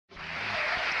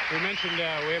We mentioned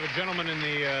we have a gentleman in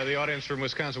the audience from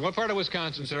Wisconsin. What part of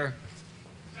Wisconsin, sir?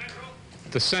 Central.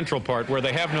 The central part, where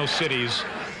they have no cities.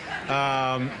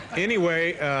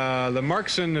 Anyway, the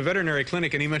Markson Veterinary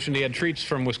Clinic, and he mentioned he had treats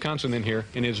from Wisconsin in here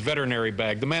in his veterinary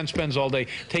bag. The man spends all day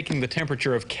taking the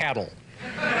temperature of cattle.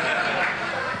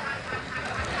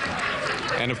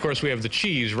 And, of course, we have the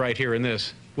cheese right here in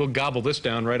this. We'll gobble this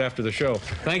down right after the show.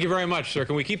 Thank you very much, sir.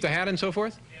 Can we keep the hat and so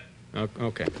forth? Yeah.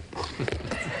 Okay.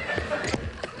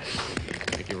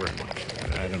 Thank you very much.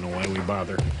 I don't know why we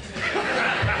bother.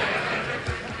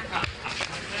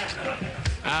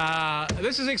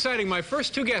 This is exciting. My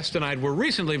first two guests tonight were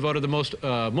recently voted the most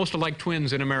alike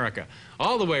twins in America.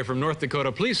 All the way from North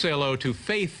Dakota. Please say hello to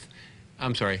Fay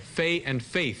and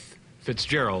Faith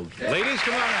Fitzgerald. Ladies,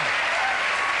 come on out.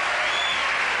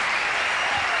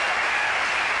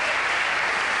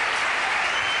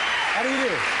 How do you do?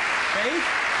 Faith?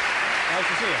 Nice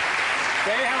to see you.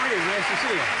 Fay, how are you? Nice to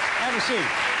see you. Have a seat.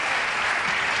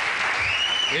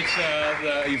 It's,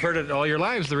 you've heard it all your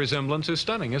lives. The resemblance is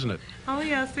stunning, isn't it? Oh,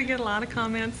 yes. We get a lot of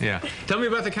comments. Yeah. Tell me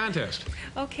about the contest.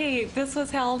 Okay. This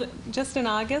was held just in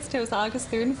August. It was August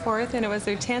 3rd and 4th, and it was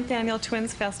their 10th annual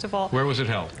Twins Festival. Where was it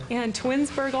held? In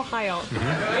Twinsburg, Ohio.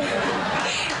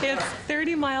 Mm-hmm. It's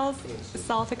 30 miles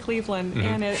south of Cleveland,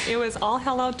 and it was all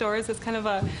held outdoors. It's kind of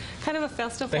a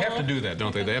festival. They have to do that,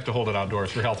 don't they? They have to hold it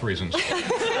outdoors for health reasons.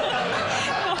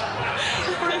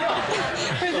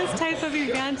 For this type of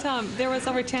event, there was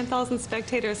over 10,000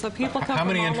 spectators, so people come How from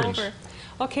many all entrants? over.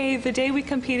 Okay, the day we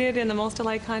competed in the Most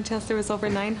Alike contest, there was over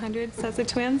 900 sets of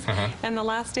twins, and the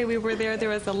last day we were there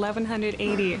was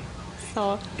 1,180.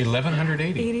 So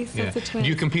 1,180? 80 sets of twins. Do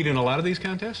you compete in a lot of these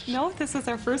contests? No, this is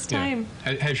our first time.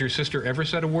 Has your sister ever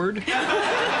said a word?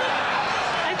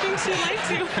 I think she'd like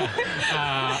to.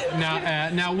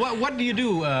 Now, what do you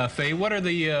do, Fay? What are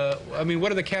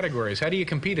the categories? How do you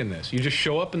compete in this? You just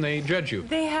show up and they judge you?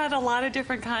 They had a lot of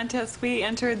different contests. We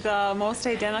entered the most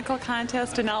identical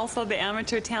contest and also the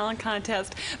amateur talent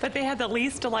contest. But they had the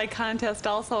least alike contest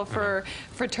also for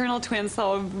fraternal twins,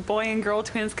 so boy and girl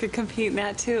twins could compete in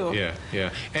that too. Yeah,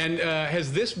 yeah. And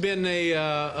has this been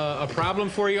a problem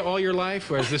for you all your life,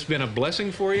 or has this been a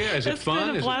blessing for you? Is it fun? It's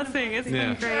been a blessing. It's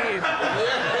been great.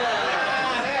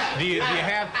 Do you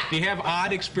have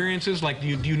odd experiences? Like, do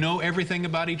you know everything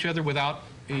about each other without,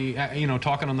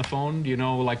 talking on the phone? Do you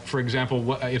know, like, for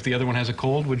example, if the other one has a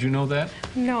cold, would you know that?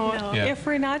 No. Yeah. If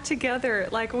we're not together,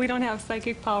 like, we don't have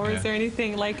psychic powers or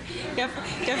anything. Like,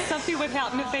 if something would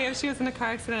happen to Faye, if she was in a car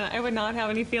accident, I would not have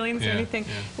any feelings or anything.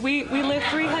 Yeah. We live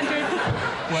 300...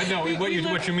 Well, no,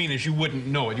 what you mean is you wouldn't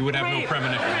know it. You would have no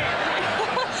premonition.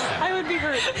 I would be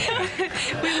hurt.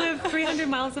 We live 300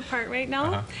 miles apart right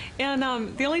now, and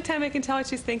the only time I can tell what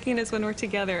she's thinking is when we're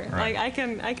together. Right. Like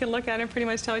I can look at her and pretty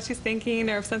much tell what she's thinking,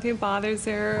 or if something bothers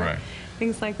her, or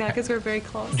things like that, because we're very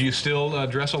close. Do you still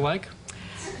dress alike?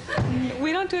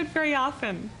 We don't do it very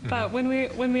often, but when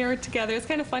we are together, it's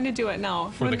kind of fun to do it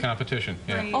now. For the competition,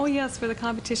 yeah. Right. Oh yes, for the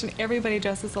competition, everybody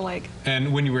dresses alike.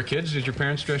 And when you were kids, did your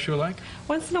parents dress you alike?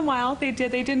 Once in a while, they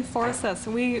did. They didn't force us.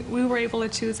 We were able to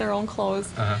choose our own clothes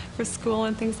for school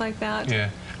and things like that.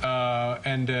 Yeah.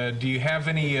 And do you have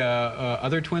any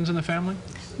other twins in the family?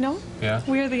 No. Yeah.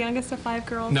 We are the youngest of 5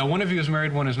 girls. Now, one of you is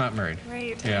married, one is not married.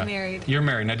 Right. Yeah. I'm married. You're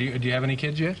married. Now, do you have any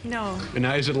kids yet? No.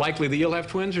 Now, is it likely that you'll have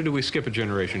twins, or do we skip a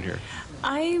generation here?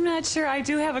 I'm not sure. I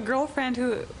do have a girlfriend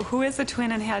who is a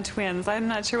twin and had twins. I'm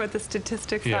not sure what the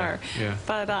statistics are. Yeah.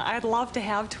 But I'd love to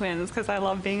have twins because I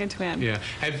love being a twin. Yeah.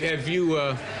 Have you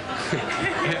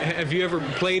have you ever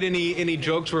played any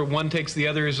jokes where one takes the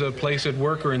other's place at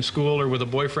work or in school or with a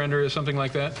boyfriend or something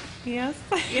like that? Yes.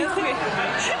 Yes.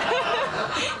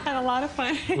 Had a lot of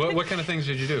fun. What kind of things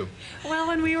did you do? Well,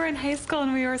 when we were in high school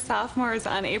and we were sophomores,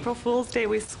 on April Fool's Day,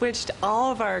 we switched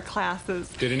all of our classes.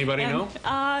 Did anybody know?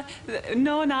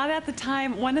 No, not at the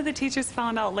time. One of the teachers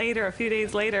found out later, a few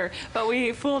days later. But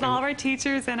we fooled all of our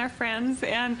teachers and our friends,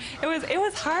 and it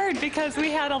was hard because we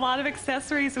had a lot of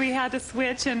accessories we had to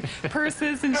switch, and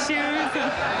purses and shoes,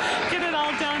 and get it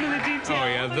all down to the detail. Oh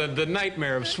yeah, the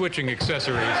nightmare of switching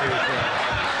accessories.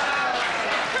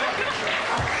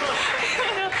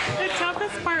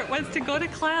 Was to go to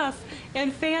class,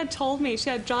 and Fay had told me, she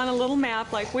had drawn a little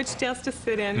map, like which desk to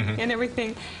sit in and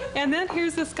everything. And then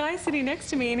here's this guy sitting next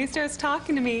to me, and he starts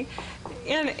talking to me,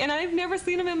 and I've never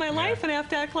seen him in my life, and I have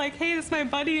to act like, hey, this is my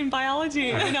buddy in biology,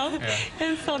 you know?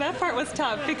 And so that part was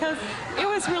tough, because it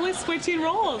was really switching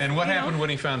roles. And what happened when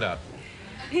he found out?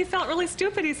 He felt really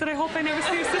stupid. He said, I hope I never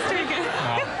see your sister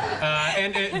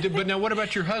again. But now, what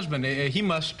about your husband? He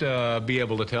must be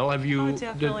able to tell. Have you? Oh,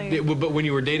 definitely. But when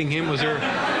you were dating him,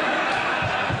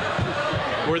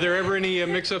 were there ever any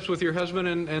mix-ups with your husband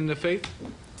and Faith?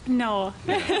 No.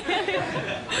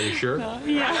 Are you sure? No.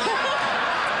 Yeah.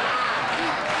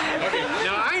 Okay.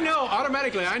 Now I know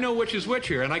automatically. I know which is which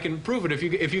here, and I can prove it.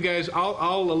 If you guys,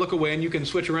 I'll look away, and you can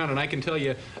switch around, and I can tell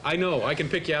you. I know. I can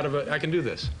pick you out of it. I can do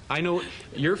this. I know.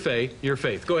 You're Fay. You're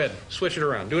Faith. Go ahead. Switch it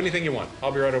around. Do anything you want.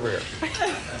 I'll be right over here.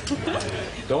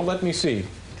 Don't let me see.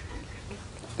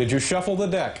 Did you shuffle the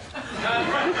deck?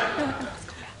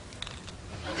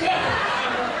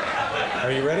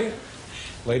 Are you ready,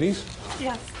 ladies?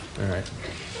 Yes. All right.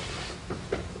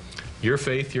 Your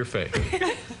Faith. Your Faith.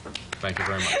 Thank you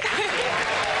very much.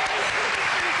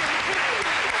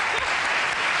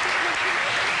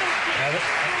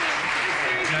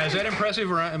 Now, is that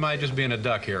impressive, or am I just being a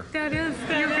duck here? That is.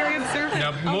 You're very observant.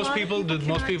 Now, most people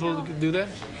do that?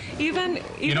 Even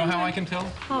You know how I can tell?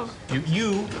 Oh.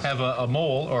 You have a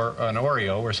mole or an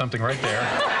Oreo or something right there,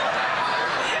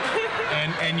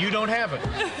 and you don't have it.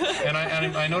 And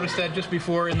I noticed that just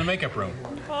before in the makeup room.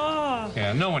 Oh.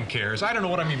 Yeah, no one cares. I don't know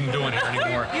what I'm even doing here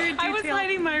anymore. I was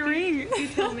hiding my ring.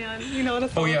 Detail man. You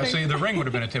notice. Oh yeah, see, the ring would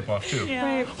have been a tip-off too. Yeah.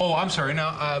 Right. Oh, I'm sorry.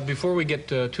 Now, before we get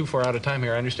too far out of time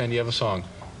here, I understand you have a song.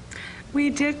 We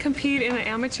did compete in an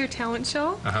amateur talent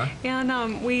show, Uh-huh. and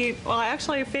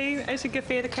actually, Faye, I should give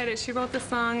Faye the credit. She wrote the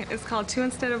song. It's called Two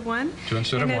Instead of One. Two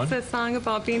Instead of One. And it's a song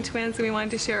about being twins, and we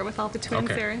wanted to share it with all the twins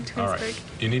Okay. there in All Twinsburg. right.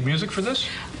 Do you need music for this?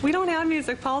 We don't have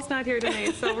music. Paul's not here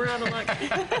tonight, so we're out of luck.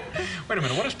 Wait a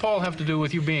minute. What does Paul have to do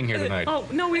with you being here tonight? Oh,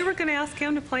 no, we were going to ask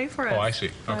him to play for us. Oh, I see.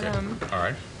 Okay. But, All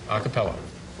right. A cappella.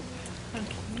 okay.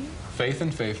 Faith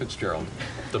and Faith Fitzgerald,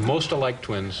 the most alike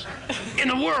twins in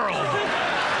the world.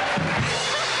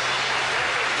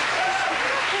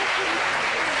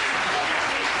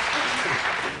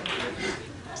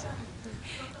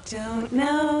 Don't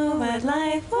know what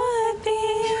life would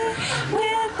be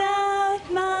without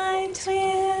my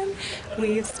twin.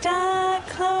 We've stuck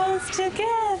close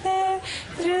together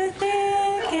through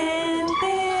thick and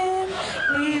thin.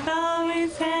 We've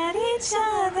always had each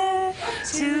other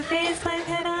to face life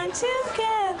head on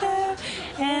together.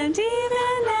 And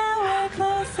even now we're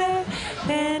closer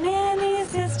than any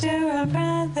sister or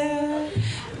brother.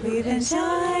 We've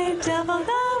enjoyed double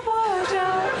the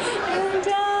wardrobe and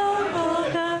double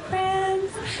the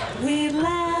friends. We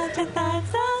laughed at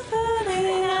thoughts of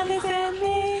fooling habits and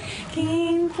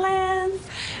making plans.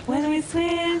 When we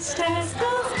switched our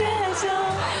school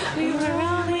schedule, we were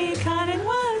only caught in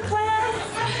one class.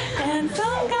 And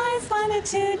some guys wanted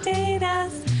to date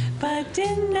us, but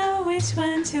didn't know which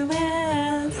one to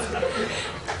ask.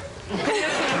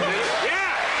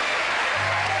 Yeah!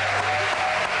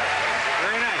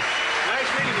 Very nice. Nice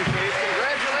meeting you, Faith.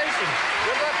 Congratulations.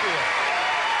 Good luck to you.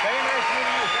 Very nice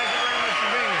meeting you. Thank you very much for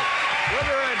being here. We'll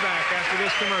be right back after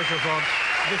this commercial, folks.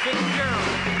 The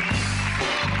Fitzgerald.